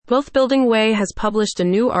Wealth Building Way has published a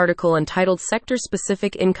new article entitled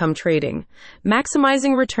Sector-Specific Income Trading,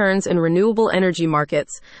 Maximizing Returns in Renewable Energy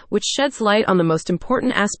Markets, which sheds light on the most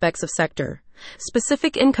important aspects of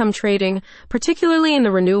sector-specific income trading, particularly in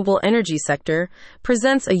the renewable energy sector,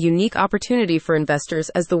 presents a unique opportunity for investors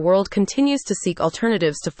as the world continues to seek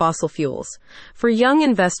alternatives to fossil fuels. For young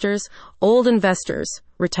investors, old investors,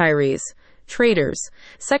 retirees, traders,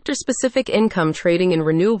 sector-specific income trading in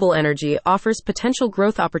renewable energy offers potential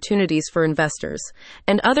growth opportunities for investors,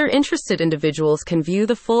 and other interested individuals can view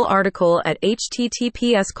the full article at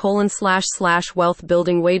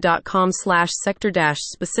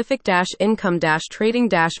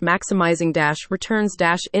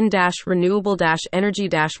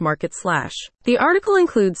The article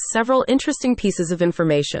includes several interesting pieces of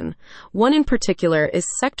information. One in particular is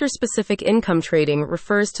sector-specific income trading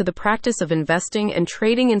refers to the practice of investing and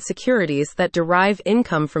trading in securities that derive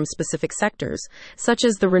income from specific sectors, such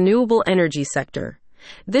as the renewable energy sector.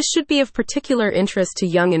 This should be of particular interest to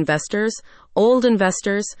young investors, old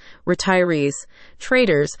investors, retirees,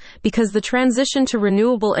 traders, because the transition to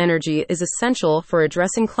renewable energy is essential for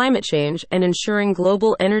addressing climate change and ensuring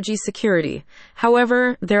global energy security.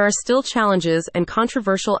 However, there are still challenges and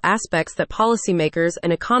controversial aspects that policymakers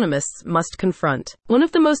and economists must confront. One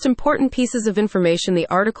of the most important pieces of information the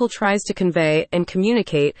article tries to convey and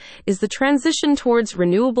communicate is the transition towards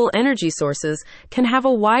renewable energy sources can have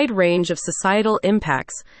a wide range of societal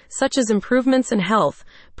impacts, such as improvements in health,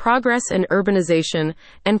 progress in urbanization,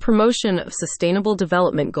 and promotion of sustainable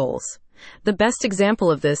development goals. The best example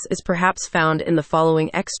of this is perhaps found in the following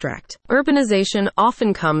extract. Urbanization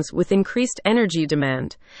often comes with increased energy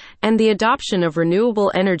demand, and the adoption of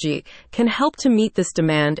renewable energy can help to meet this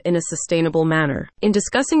demand in a sustainable manner. In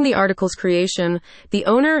discussing the article's creation, the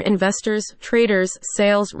owner, investors, traders,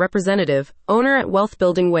 sales representative, owner at Wealth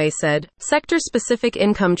Building Way said, "Sector-specific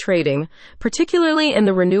income trading, particularly in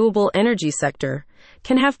the renewable energy sector,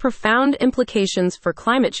 can have profound implications for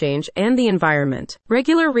climate change and the environment."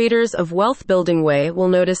 Regular readers of Wealth Building Way will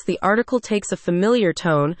notice the article takes a familiar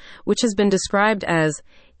tone, which has been described as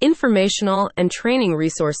informational and training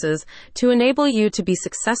resources to enable you to be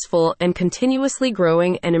successful and continuously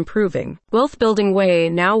growing and improving. Wealth Building Way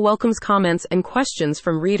now welcomes comments and questions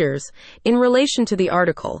from readers in relation to the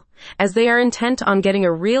article, as they are intent on getting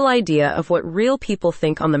a real idea of what real people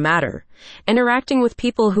think on the matter, interacting with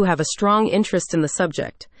people who have a strong interest in the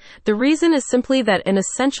subject. The reason is simply that an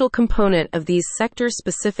essential component of these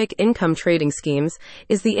sector-specific income trading schemes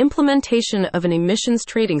is the implementation of an emissions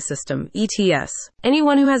trading system, ETS.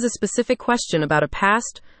 Anyone who has a specific question about a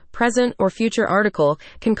past, present, or future article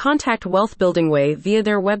can contact Wealth Building Way via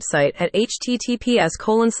their website at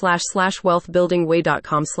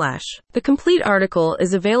https://wealthbuildingway.com/. The complete article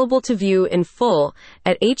is available to view in full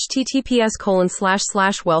at